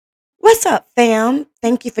What's up, fam?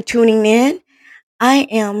 Thank you for tuning in. I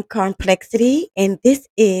am Complexity, and this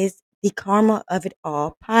is the Karma of It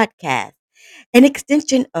All podcast, an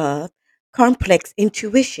extension of Complex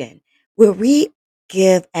Intuition, where we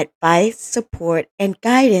give advice, support, and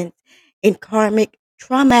guidance in karmic,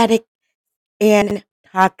 traumatic, and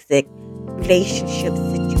toxic relationship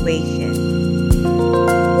situations.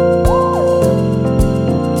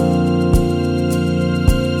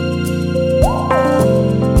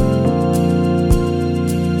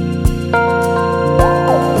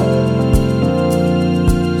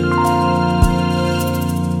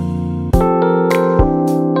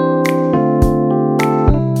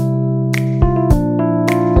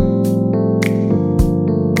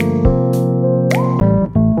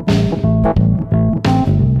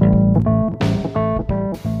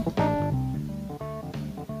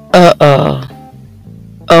 Uh-oh.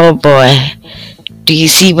 Oh boy. Do you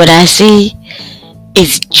see what I see?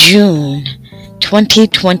 It's June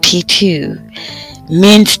 2022.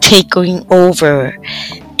 Men's taking over.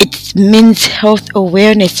 It's Men's Health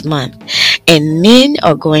Awareness Month. And men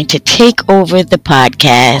are going to take over the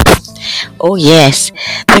podcast. Oh yes,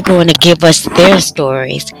 they're going to give us their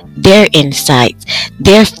stories, their insights,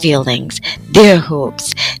 their feelings, their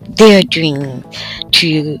hopes, their dreams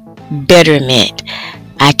to betterment.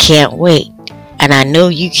 I can't wait, and I know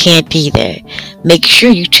you can't either. Make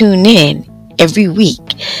sure you tune in every week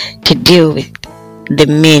to deal with the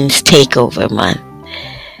Men's Takeover Month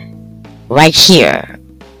right here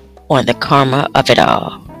on the Karma of It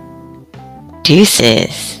All.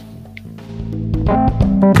 Deuces.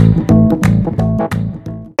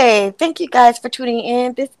 Hey, thank you guys for tuning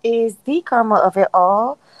in. This is the Karma of It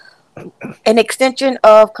All, an extension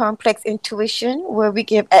of Complex Intuition, where we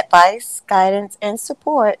give advice, guidance, and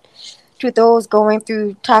support to those going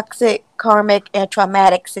through toxic, karmic, and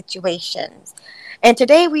traumatic situations. And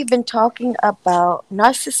today we've been talking about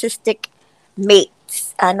narcissistic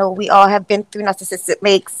mates. I know we all have been through narcissistic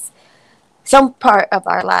mates some part of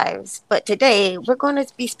our lives, but today we're going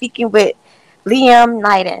to be speaking with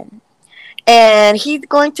Niden, and he's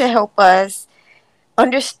going to help us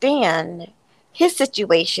understand his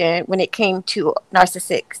situation when it came to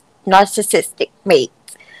narcissistic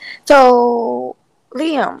mates. So,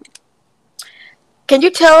 Liam, can you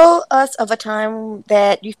tell us of a time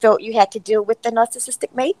that you felt you had to deal with the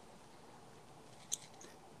narcissistic mate?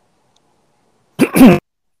 I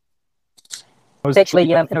was actually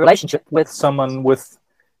in a relationship with someone with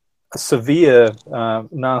a severe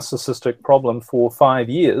narcissistic problem for 5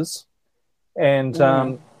 years. And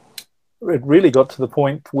it really got to the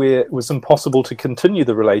point where it was impossible to continue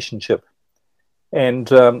the relationship. And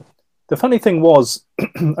the funny thing was,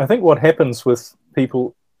 I think what happens with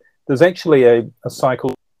people, there's actually a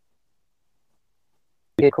psychological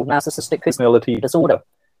called narcissistic personality disorder.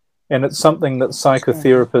 And it's something that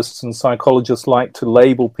psychotherapists and psychologists like to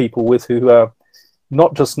label people with who are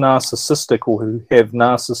not just narcissistic or who have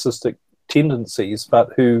narcissistic tendencies,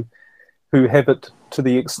 but who have it to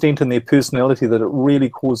the extent in their personality that it really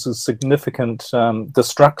causes significant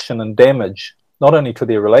destruction and damage, not only to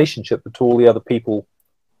their relationship, but to all the other people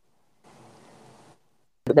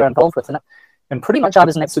that they're involved with. And pretty much I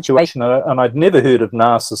was in that situation, and I'd never heard of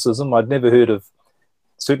narcissism. I'd never heard of,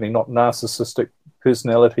 certainly not narcissistic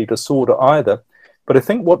personality disorder either. But I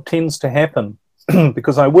think what tends to happen,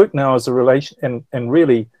 because I work now as a relation, and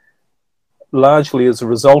really largely as a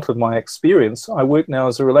result of my experience, I work now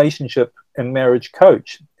as a relationship and marriage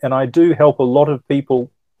coach, and I do help a lot of people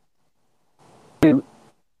who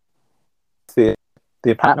their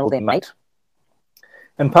partner or their mate.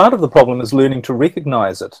 And part of the problem is learning to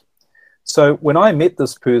recognize it. So when I met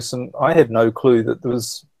this person, I had no clue that there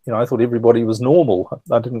was, I thought everybody was normal.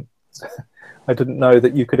 I didn't know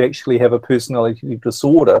that you could actually have a personality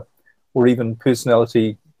disorder or even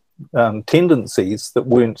personality tendencies that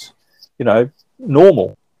weren't,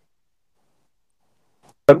 normal.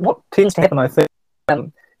 But what tends to happen, I think,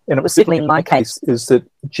 and it was certainly in my case, is that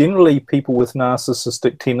generally people with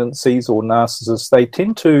narcissistic tendencies or narcissists, they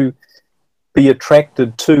tend to be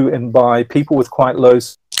attracted to and by people with quite low.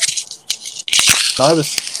 I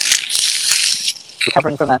was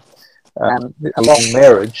recovering from a long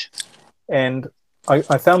marriage, and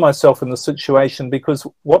I found myself in the situation because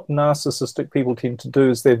what narcissistic people tend to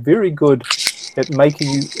do is they're very good at making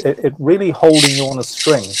you, at really holding you on a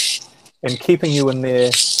string and keeping you in their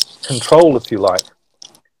control, if you like.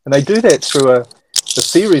 And they do that through a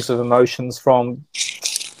series of emotions from,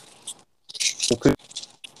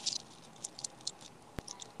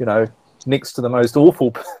 next to the most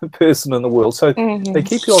awful person in the world. So they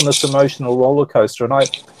keep you on this emotional roller coaster. And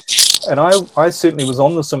And I certainly was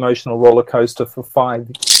on this emotional roller coaster for five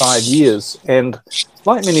years. And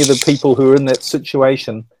like many of the people who are in that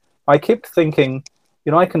situation, I kept thinking,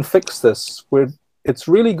 I can fix this. It's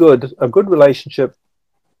really good, a good relationship.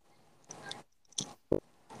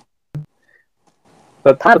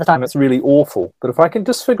 But part of the time it's really awful. But if I can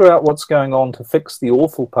just figure out what's going on to fix the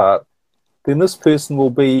awful part, then this person will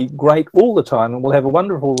be great all the time and we'll have a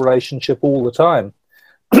wonderful relationship all the time.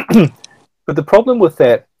 But the problem with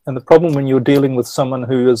that, and the problem when you're dealing with someone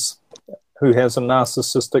who has a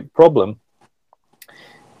narcissistic problem,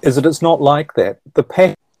 is that it's not like that. The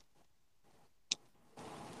pattern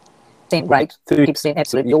rate, 30%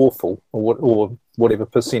 absolutely awful, or whatever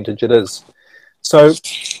percentage it is. So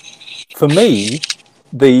for me,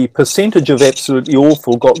 the percentage of absolutely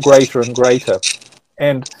awful got greater and greater.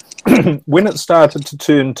 And when it started to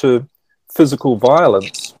turn to physical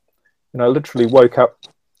violence, literally woke up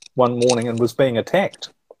one morning and was being attacked.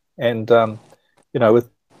 And, with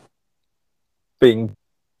being...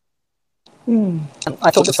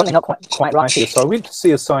 I thought there's something not quite right here. So I went to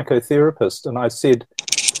see a psychotherapist and I said,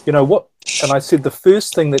 what? And I said, the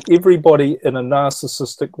first thing that everybody in a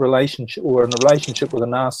narcissistic relationship or in a relationship with a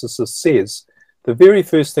narcissist says, the very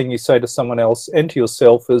first thing you say to someone else and to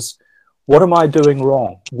yourself is, what am I doing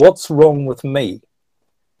wrong? What's wrong with me?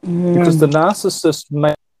 Because the narcissist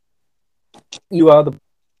you are the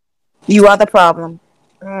problem.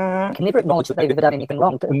 Can never acknowledge that they've ever done anything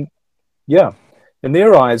wrong. Yeah. In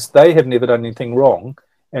their eyes, they have never done anything wrong,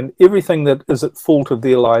 and everything that is at fault of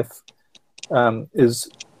their life is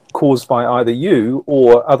caused by either you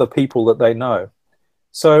or other people that they know.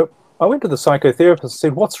 So I went to the psychotherapist and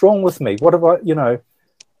said, what's wrong with me? What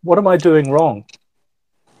am I doing wrong?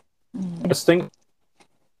 Distinct.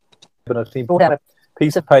 He brought out a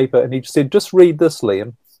piece of paper and he said, just read this,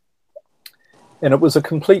 Liam. And it was a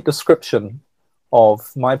complete description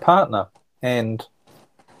of my partner and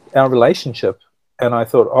our relationship. And I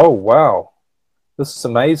thought, oh, wow, this is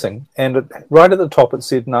amazing. And right at the top, it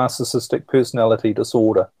said narcissistic personality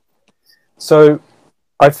disorder. So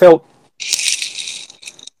I felt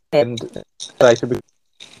and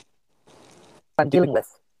I'm dealing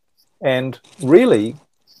with. And really,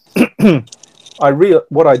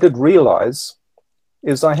 what I did realize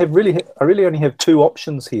is I really only have two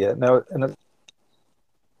options here. Now,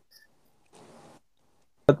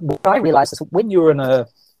 what I realized is when you're in a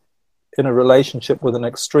relationship with an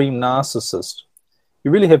extreme narcissist,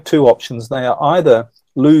 you really have two options. They are either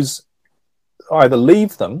leave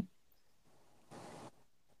them,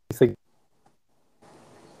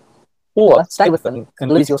 or stay with them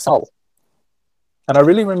and lose your soul. And I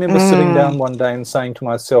really remember sitting down one day and saying to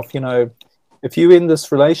myself, if you end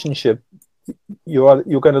this relationship, you're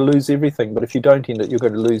going to lose everything. But if you don't end it, you're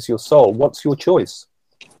going to lose your soul. What's your choice?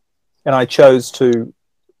 And I chose to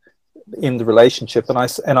end the relationship, and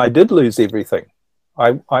I did lose everything.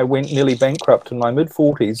 I went nearly bankrupt in my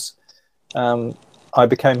mid-40s. I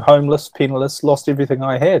became homeless, penniless, lost everything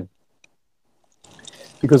I had.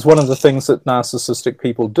 Because one of the things that narcissistic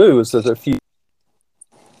people do is that if you...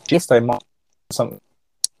 Yes, they might do something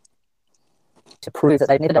to prove that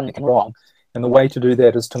they've never done anything wrong. And the way to do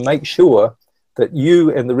that is to make sure that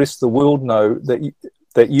you and the rest of the world know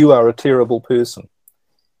that you are a terrible person.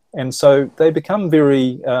 And so they become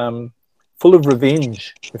very full of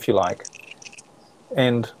revenge, if you like.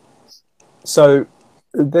 And so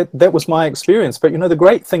that was my experience. But, the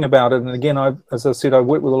great thing about it, and again, as I said, I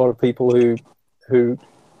work with a lot of people who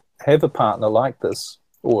have a partner like this,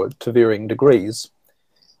 or to varying degrees,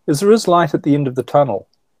 is there is light at the end of the tunnel.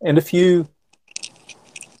 And if you...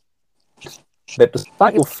 that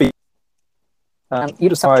despite your fear, you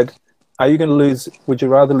decide, are you going to lose... Would you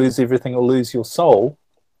rather lose everything or lose your soul?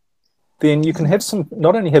 Then you can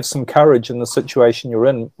not only have some courage in the situation you're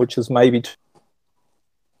in, which is maybe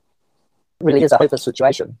really is a hopeless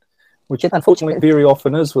situation, which it unfortunately very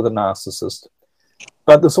often is with a narcissist.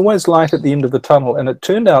 But there's always light at the end of the tunnel, and it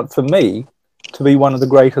turned out for me to be one of the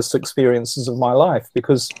greatest experiences of my life,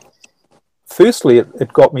 because firstly,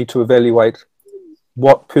 it got me to evaluate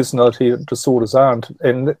what personality disorders are,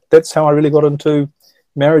 and that's how I really got into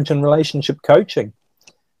marriage and relationship coaching.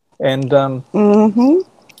 And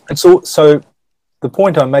and so the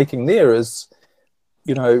point I'm making there is,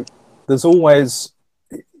 there's always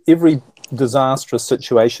every disastrous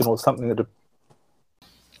situation or something that...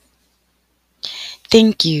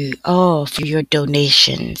 Thank you all for your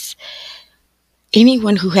donations.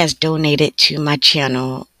 Anyone who has donated to my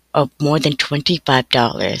channel of more than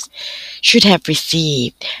 $25 should have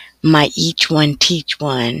received my Each One Teach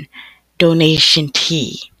One donation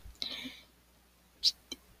tea.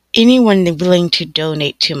 Anyone willing to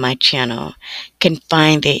donate to my channel can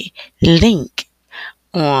find the link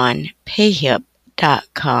on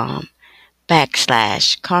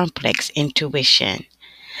payhip.com/complex intuition.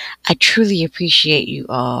 I truly appreciate you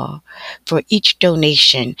all, for each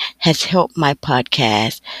donation has helped my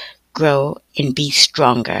podcast grow and be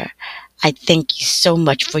stronger. I thank you so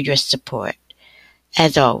much for your support.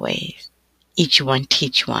 As always, each one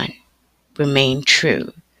teach one. Remain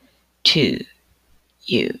true to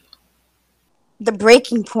you. The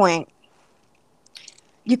breaking point.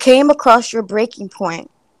 You came across your breaking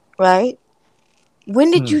point, right?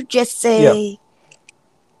 When did you just Yeah. say,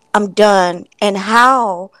 I'm done? And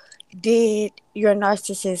how did your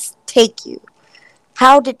narcissist take you?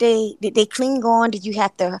 How did they cling on? Did you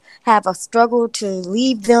have to have a struggle to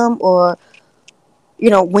leave them? Or,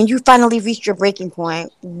 when you finally reached your breaking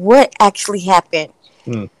point, what actually happened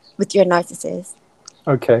with your narcissist?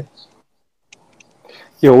 Okay.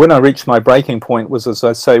 Yeah, when I reached my breaking point was, as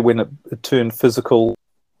I say, when it turned physical,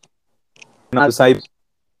 and I was able,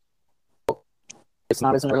 and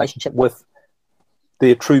I was in a relationship with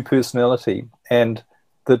their true personality, and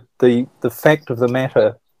the fact of the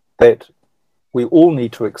matter that we all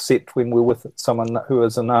need to accept when we're with someone who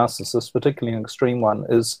is a narcissist, particularly an extreme one,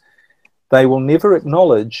 is they will never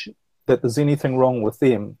acknowledge that there's anything wrong with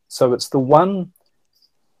them. So it's the one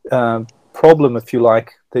problem, if you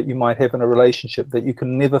like, that you might have in a relationship that you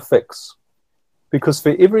can never fix. Because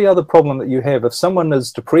for every other problem that you have, if someone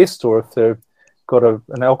is depressed or if they've got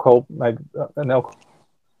an alcohol, maybe an alcohol,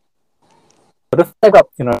 but if they've got,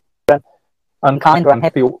 unkind or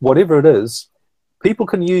unhappy or whatever it is, people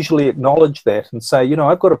can usually acknowledge that and say,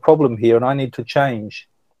 I've got a problem here and I need to change.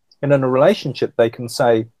 And in a relationship, they can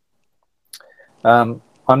say, I'm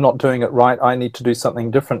not doing it right. I need to do something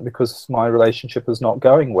different because my relationship is not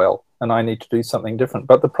going well and I need to do something different.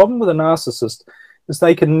 But the problem with a narcissist is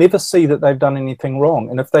they can never see that they've done anything wrong.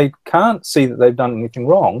 And if they can't see that they've done anything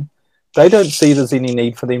wrong, they don't see there's any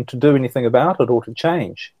need for them to do anything about it or to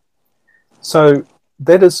change. So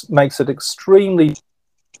that makes it extremely,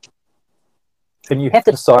 and you have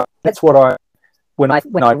to decide. That's what when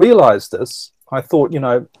I realized this, I thought,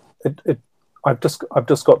 I've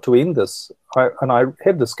just got to end this. And I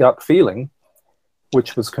had this gut feeling,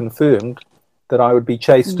 which was confirmed, that I would be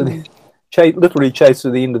chased literally chased to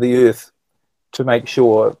the end of the earth to make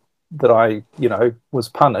sure that I, was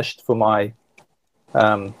punished for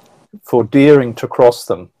for daring to cross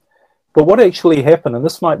them. But what actually happened, and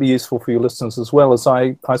this might be useful for your listeners as well, is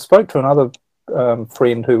I spoke to another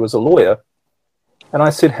friend who was a lawyer, and I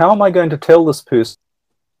said, how am I going to tell this person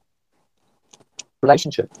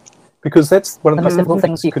relationship? Because that's one of the most difficult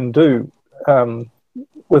things you can do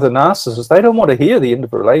with a narcissist. They don't want to hear the end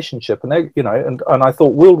of a relationship, and they, and I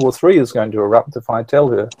thought World War III is going to erupt if I tell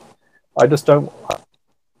her. I just don't.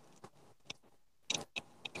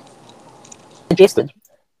 Suggested.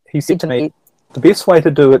 He said to me, the best way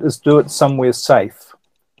to do it is do it somewhere safe.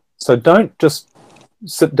 So don't just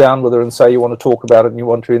sit down with her and say you want to talk about it and you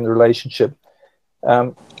want to end the relationship.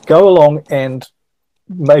 Go along and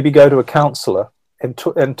maybe go to a counsellor and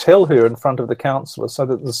tell her in front of the counsellor so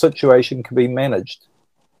that the situation can be managed.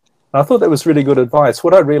 And I thought that was really good advice.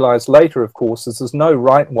 What I realised later, of course, is there's no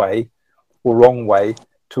right way or wrong way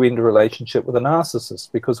to end a relationship with a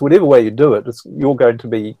narcissist, because whatever way you do it, you're going to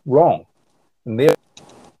be wrong. And they'll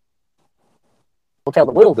tell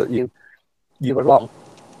the world that you were wrong.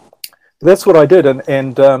 But that's what I did,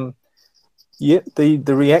 and the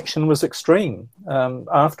reaction was extreme.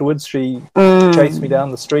 Afterwards, she chased me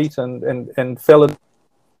down the street and fell in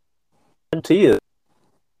tears.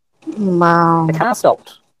 Wow. The car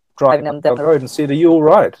stopped driving down the road and said, "Are you all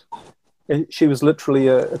right?" And she was literally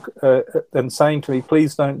and saying to me,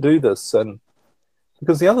 "Please don't do this." And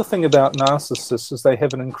because the other thing about narcissists is they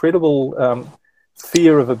have an incredible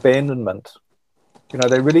fear of abandonment.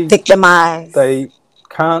 They really Victimized. They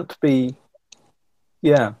can't be.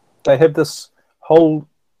 Yeah, they have this whole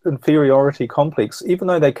inferiority complex, even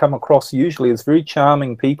though they come across usually as very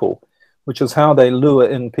charming people, which is how they lure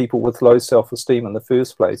in people with low self-esteem in the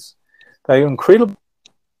first place. They are incredibly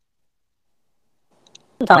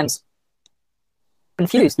sometimes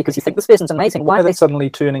confused because you think this person's amazing. Why are they suddenly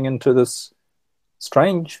turning into this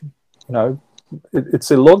strange,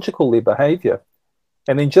 it's illogical, their behavior.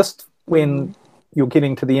 And then just when you're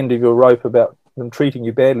getting to the end of your rope about them treating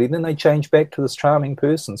you badly, then they change back to this charming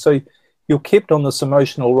person. So you're kept on this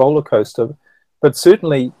emotional roller coaster. But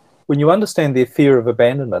certainly when you understand their fear of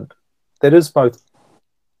abandonment, that is both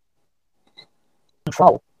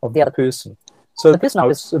control of the other person. So the person I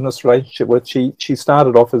was in this relationship with, she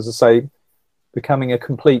started off, as I say, becoming a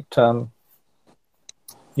complete,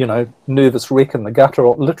 nervous wreck in the gutter,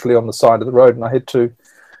 literally on the side of the road, and I had to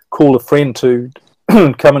call a friend to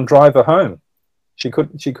come and drive her home. She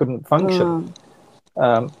couldn't function.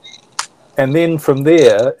 And then from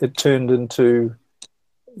there, it turned into,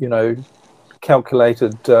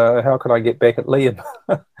 calculated, how can I get back at Liam?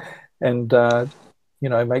 And,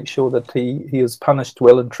 make sure that he is punished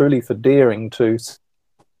well and truly for daring to.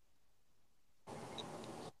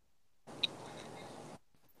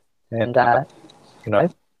 And,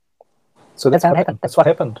 so that's how it happened. That's what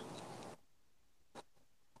happened.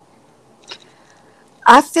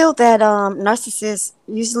 I feel that narcissists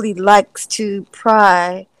usually likes to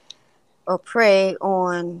pry or prey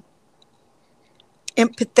on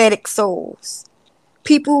empathetic souls.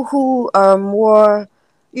 People who are more,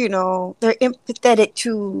 they're empathetic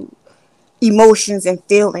to emotions and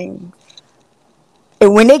feelings.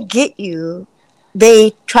 And when they get you,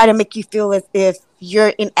 they try to make you feel as if you're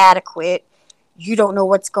inadequate. You don't know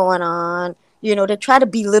what's going on. They try to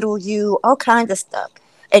belittle you, all kinds of stuff.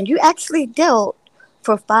 And you actually dealt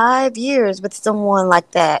for 5 years with someone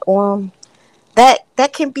like that.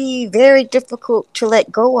 That can be very difficult to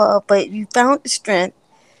let go of, but you found the strength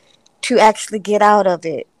to actually get out of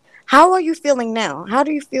it. How are you feeling now? How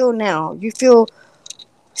do you feel now? You feel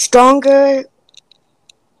stronger,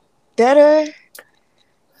 better?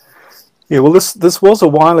 Yeah, well, this was a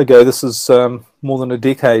while ago. This is more than a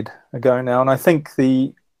decade ago now, and I think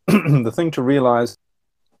the the thing to realize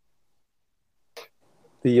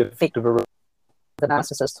the effect of the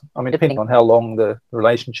narcissist. I mean, depending on how long the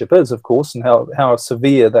relationship is, of course, and how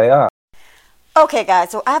severe they are. Okay,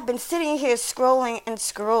 guys, so I've been sitting here scrolling and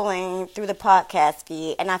scrolling through the podcast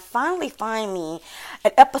feed, and I finally find me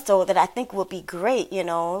an episode that I think will be great.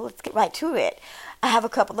 Let's get right to it. I have a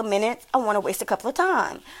couple of minutes. I want to waste a couple of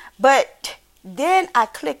time. But then I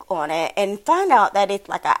click on it and find out that it's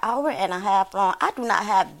like an hour and a half long. I do not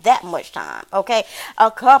have that much time, okay?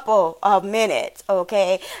 A couple of minutes,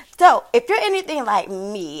 okay? So if you're anything like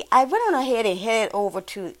me, I went on ahead and headed over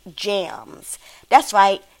to Jams. That's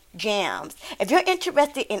right. Jams. If you're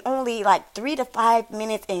interested in only like 3 to 5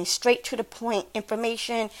 minutes and straight to the point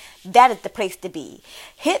information, that is the place to be.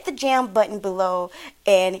 Hit the Jam button below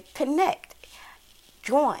and connect,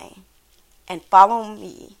 join, and follow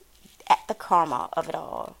me at the karma of it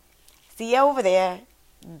all. See you over there.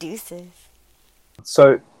 Deuces.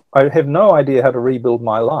 So I have no idea how to rebuild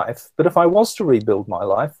my life, but if I was to rebuild my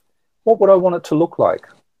life, what would I want it to look like?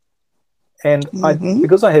 And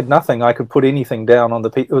because I had nothing, I could put anything down on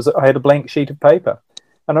I had a blank sheet of paper,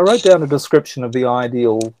 and I wrote down a description of the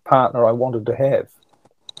ideal partner I wanted to have,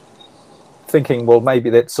 thinking, well, maybe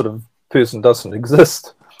that sort of person doesn't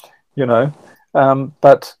exist,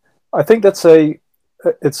 but I think it's to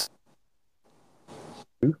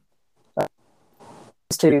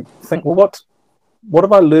think, well, what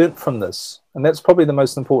have I learned from this? And that's probably the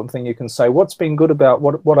most important thing you can say. What's been good about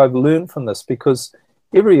what I've learned from this? Because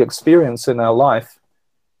every experience in our life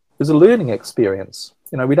is a learning experience.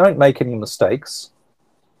 We don't make any mistakes,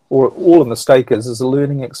 or all a mistake is a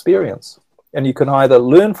learning experience. And you can either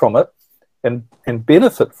learn from it and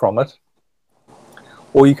benefit from it,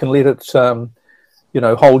 or you can let it,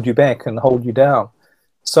 hold you back and hold you down.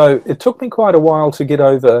 So it took me quite a while to get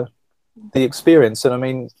over the experience. And I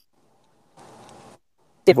mean,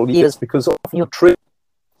 several years, because often you're triggered.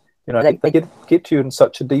 They get to you in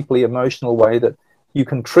such a deeply emotional way that you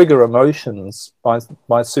can trigger emotions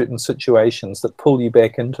by certain situations that pull you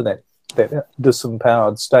back into that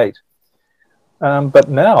disempowered state. But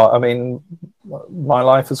now, I mean, my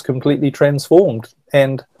life is completely transformed,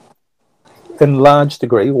 and in large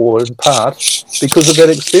degree, or in part, because of that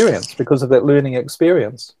experience, because of that learning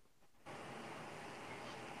experience.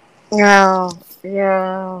 Yeah.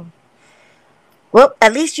 Well,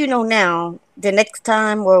 at least you know now. The next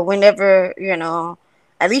time or whenever,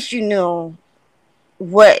 at least you know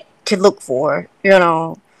what to look for,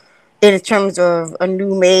 in terms of a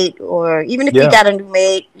new mate, or even if you got a new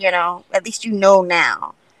mate, at least you know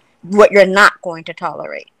now what you're not going to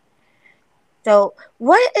tolerate. So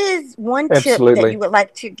what is one tip that you would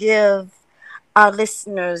like to give our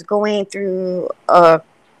listeners going through a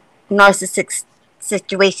narcissistic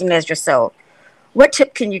situation as yourself? What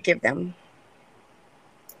tip can you give them?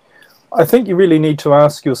 I think you really need to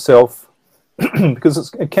ask yourself,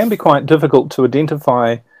 because it can be quite difficult to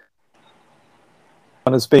identify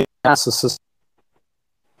as being narcissistic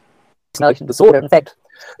personality disorder. In fact,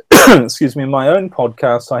 excuse me, in my own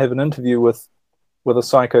podcast, I have an interview with a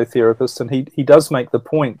psychotherapist, and he does make the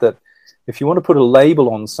point that if you want to put a label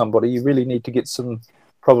on somebody, you really need to get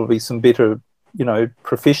probably some better,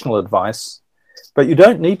 professional advice. But you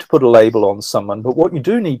don't need to put a label on someone. But what you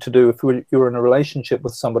do need to do if you're in a relationship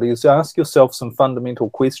with somebody is to ask yourself some fundamental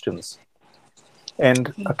questions.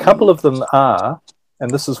 And a couple of them are,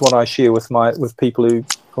 and this is what I share with people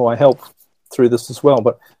who I help through this as well,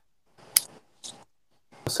 but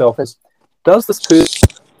yourself is, does this person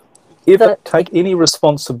ever take any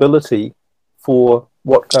responsibility for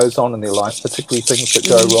what goes on in their life, particularly things that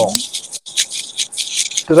go wrong?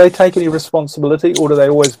 Do they take any responsibility, or do they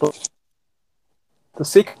always... The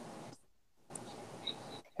second,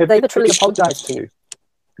 have they ever truly apologized to you?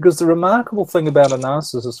 Because the remarkable thing about a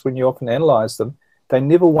narcissist, when you often analyze them, they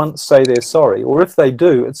never once say they're sorry, or if they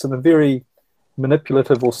do, it's in a very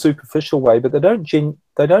manipulative or superficial way, but they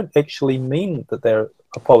don't actually mean that they're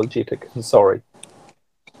apologetic and sorry.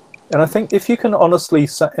 And I think if you can honestly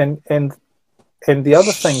say, and the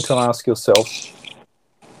other thing to ask yourself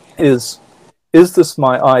is this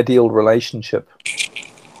my ideal relationship?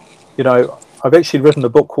 You know, I've actually written a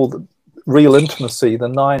book called Real Intimacy, the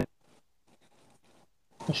 9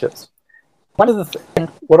 relationships. One of the things,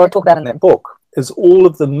 what I talk about in that book is all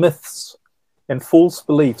of the myths and false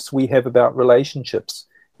beliefs we have about relationships.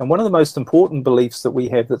 And one of the most important beliefs that we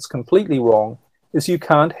have that's completely wrong is you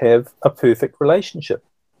can't have a perfect relationship.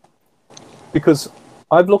 Because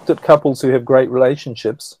I've looked at couples who have great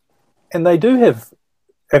relationships, and they do have,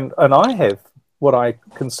 and I have what I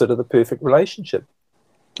consider the perfect relationship.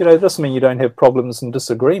 You know, it doesn't mean you don't have problems and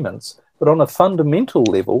disagreements, but on a fundamental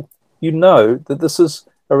level, you know that this is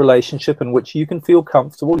a relationship in which you can feel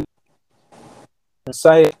comfortable and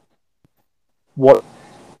say what,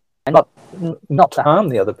 and not to harm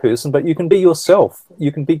the other person, but you can be yourself.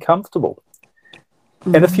 You can be comfortable.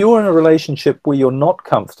 Mm-hmm. And if you're in a relationship where you're not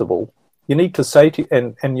comfortable, you need to say to,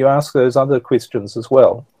 and you ask those other questions as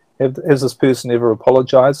well. Has this person ever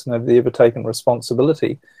apologized, and have they ever taken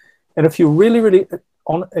responsibility? And if you're really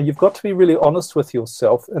you've got to be really honest with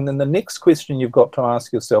yourself. And then the next question you've got to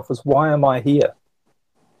ask yourself is, why am I here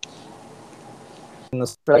in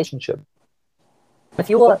this relationship? If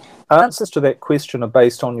your answers to that question are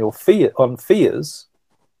based on your fears,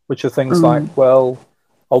 which are things like, well,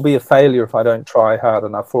 I'll be a failure if I don't try hard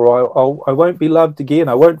enough, or I won't be loved again,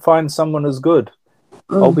 I won't find someone as good,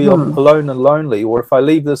 I'll be alone and lonely, or if I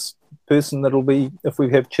leave this person, if we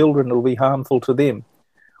have children, it'll be harmful to them.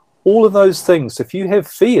 All of those things, if you have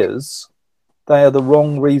fears, they are the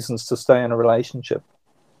wrong reasons to stay in a relationship.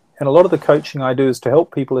 And a lot of the coaching I do is to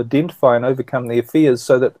help people identify and overcome their fears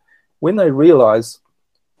so that when they realize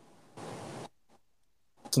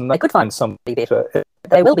they could find somebody better,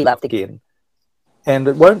 they will be loved again. And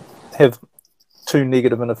it won't have too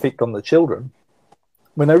negative an effect on the children.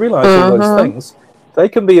 When they realize all those things, they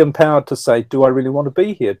can be empowered to say, do I really want to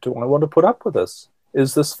be here? Do I want to put up with this?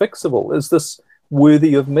 Is this fixable? Is this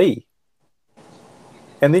worthy of me?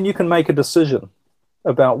 And then you can make a decision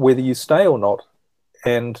about whether you stay or not.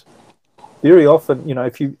 And very often, you know,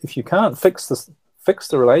 if you can't fix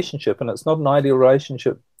the relationship, and it's not an ideal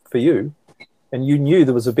relationship for you, and you knew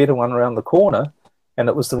there was a better one around the corner, and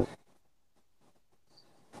it was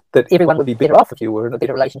that everyone would be better off if you were in a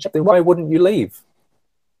better relationship, then why wouldn't you leave?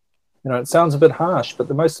 You know, it sounds a bit harsh, but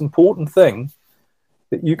the most important thing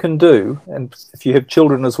that you can do, and if you have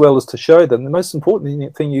children as well, is to show them, the most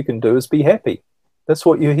important thing you can do is be happy. That's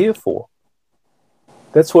what you're here for.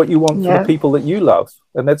 That's what you want for the people that you love,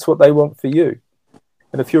 and that's what they want for you.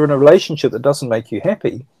 And if you're in a relationship that doesn't make you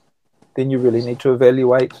happy, then you really need to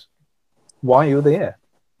evaluate why you're there.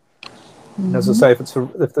 And as I say, if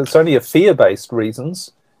it's only a fear-based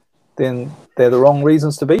reasons, then they're the wrong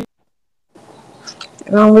reasons to be.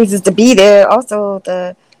 Wrong reasons to be there. Also,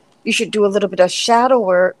 you should do a little bit of shadow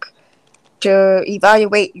work to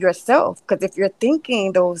evaluate yourself. Because if you're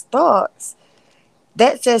thinking those thoughts,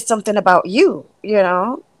 that says something about you, you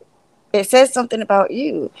know. It says something about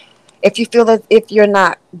you. If you feel that if you're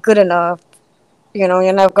not good enough, you know,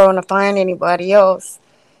 you're not going to find anybody else,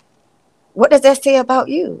 what does that say about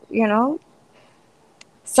you, you know?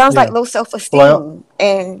 Sounds like low self-esteem.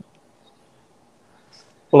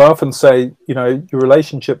 Well, I often say, you know, your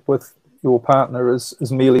relationship with your partner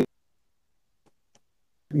is merely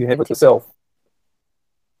you have with yourself.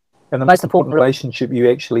 And the most important relationship you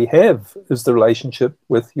actually have is the relationship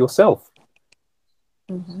with yourself.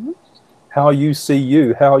 How you see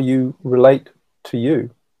you, how you relate to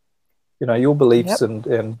you. You know, your beliefs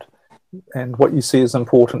and what you see is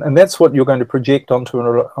important. And that's what you're going to project onto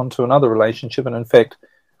another relationship. And in fact,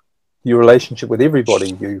 your relationship with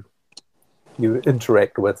everybody you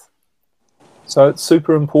interact with. So it's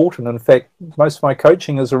super important. In fact, most of my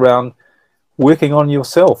coaching is around working on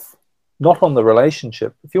yourself, not on the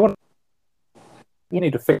relationship. If you want, you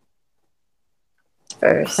need to fix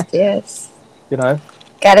first. Yes. You know,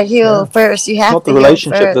 Gotta heal yeah. first. You It's have not to the heal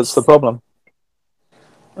relationship that's the first. problem.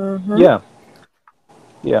 Mm-hmm. Yeah,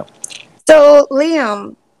 yeah. So,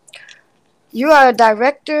 Liam, you are a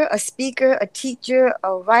director, a speaker, a teacher,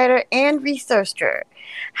 a writer, and researcher.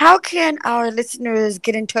 How can our listeners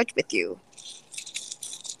get in touch with you?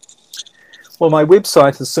 Well, my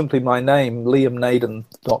website is simply my name,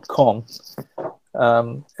 liamniden.com.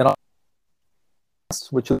 And I,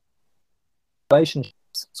 which is relationships.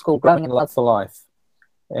 It's called Growing in Love for Life.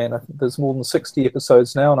 And I think there's more than 60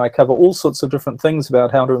 episodes now, and I cover all sorts of different things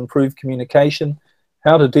about how to improve communication,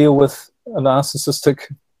 how to deal with a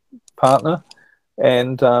narcissistic partner,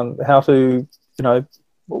 and how to, you know,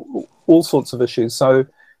 all sorts of issues. So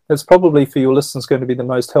that's probably for your listeners going to be the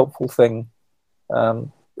most helpful thing.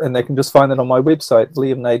 And they can just find that on my website,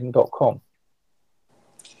 liamniden.com.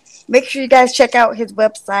 Make sure you guys check out his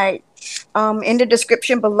website. In the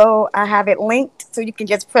description below, I have it linked so you can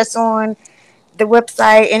just press on the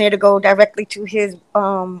website and it'll go directly to his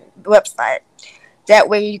website. That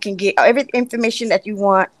way you can get every information that you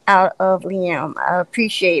want out of Liam. I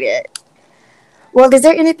appreciate it. Well, is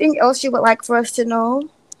there anything else you would like for us to know?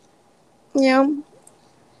 Liam?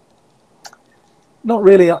 Not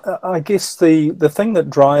really. I guess the thing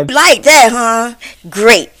that drives. Like that, huh?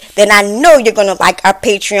 Great. Then I know you're going to like our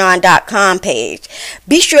patreon.com page.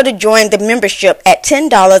 Be sure to join the membership at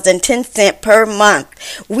 $10.10 per month.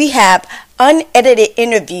 We have unedited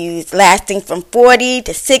interviews lasting from 40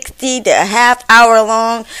 to 60 to a half hour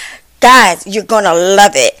long. Guys, you're going to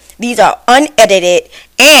love it. These are unedited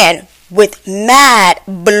and with mad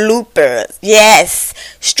bloopers. Yes,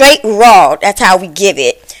 straight raw. That's how we give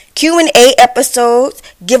it. Q&A episodes,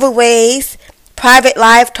 giveaways, private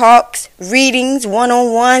live talks, readings,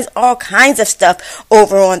 one-on-ones, all kinds of stuff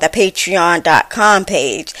over on the patreon.com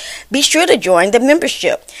page. Be sure to join the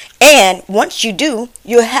membership. And once you do,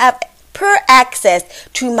 you'll have access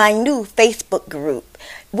to my new Facebook group.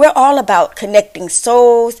 We're all about connecting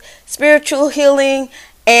souls, spiritual healing,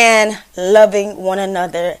 and loving one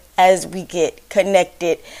another as we get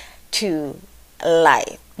connected to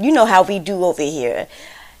life. You know how we do over here.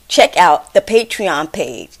 Check out the Patreon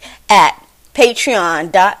page at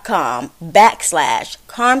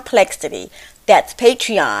patreon.com/Karmplexity. That's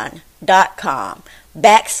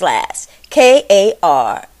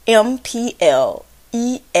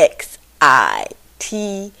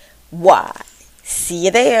patreon.com/KARMPLEXITY. See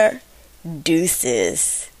you there.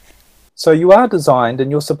 Deuces. So you are designed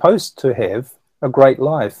and you're supposed to have a great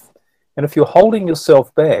life. And if you're holding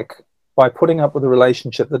yourself back by putting up with a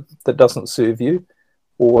relationship that doesn't serve you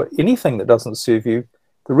or anything that doesn't serve you,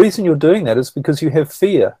 the reason you're doing that is because you have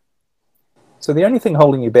fear. So the only thing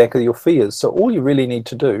holding you back are your fears. So all you really need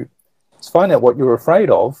to do is find out what you're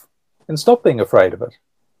afraid of and stop being afraid of it.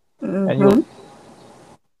 Mm-hmm. And you'll...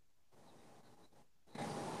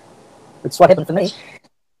 It's what happened for me.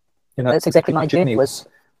 You know, that's exactly my journey. Was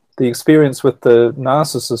the experience with the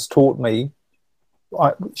narcissist taught me,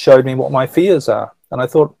 showed me what my fears are. And I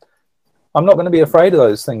thought, I'm not going to be afraid of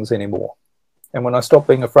those things anymore. And when I stopped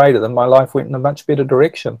being afraid of them, my life went in a much better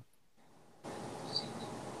direction.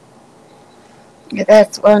 Yeah,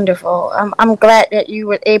 that's wonderful. I'm glad that you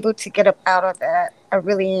were able to get up out of that. I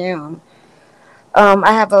really am.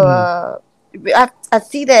 I have I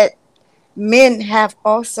see that men have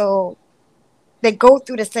also, they go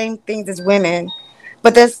through the same things as women,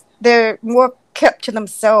 but they're more kept to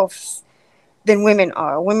themselves than women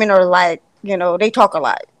are. Women are like, they talk a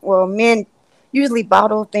lot. Well, men usually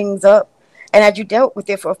bottle things up, and as you dealt with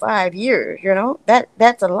it for 5 years,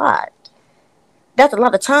 that's a lot. That's a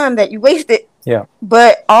lot of time that you wasted. Yeah.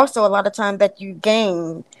 But also a lot of time that you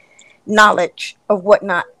gained knowledge of what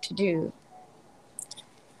not to do.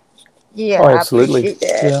 Yeah, Oh, I absolutely.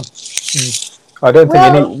 appreciate that. Yeah. Mm. I don't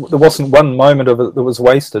think there wasn't one moment of it that was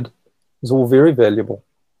wasted. It was all very valuable.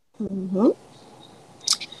 Mm-hmm.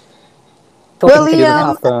 Well,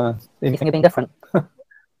 Liam, anything had been different.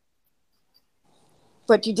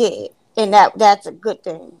 But you did, and that's a good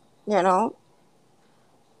thing,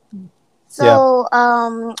 So,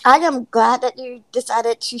 I am glad that you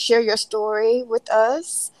decided to share your story with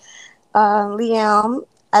us, Liam.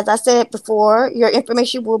 As I said before, your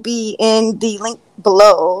information will be in the link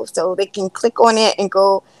below, so they can click on it and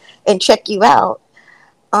go and check you out.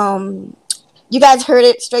 You guys heard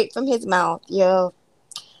it straight from his mouth,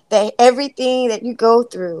 that everything that you go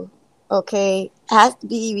through, okay, has to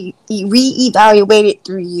be reevaluated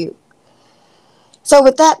through you. So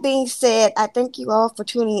with that being said, I thank you all for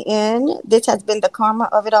tuning in. This has been the Karma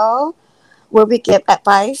of It All, where we give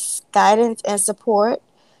advice, guidance, and support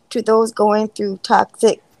to those going through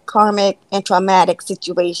toxic, karmic, and traumatic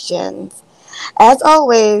situations. As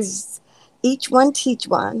always, Each one teach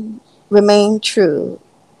one. Remain true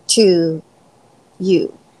to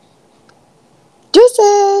you.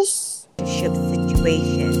 Deuces! Relationship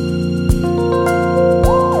situation.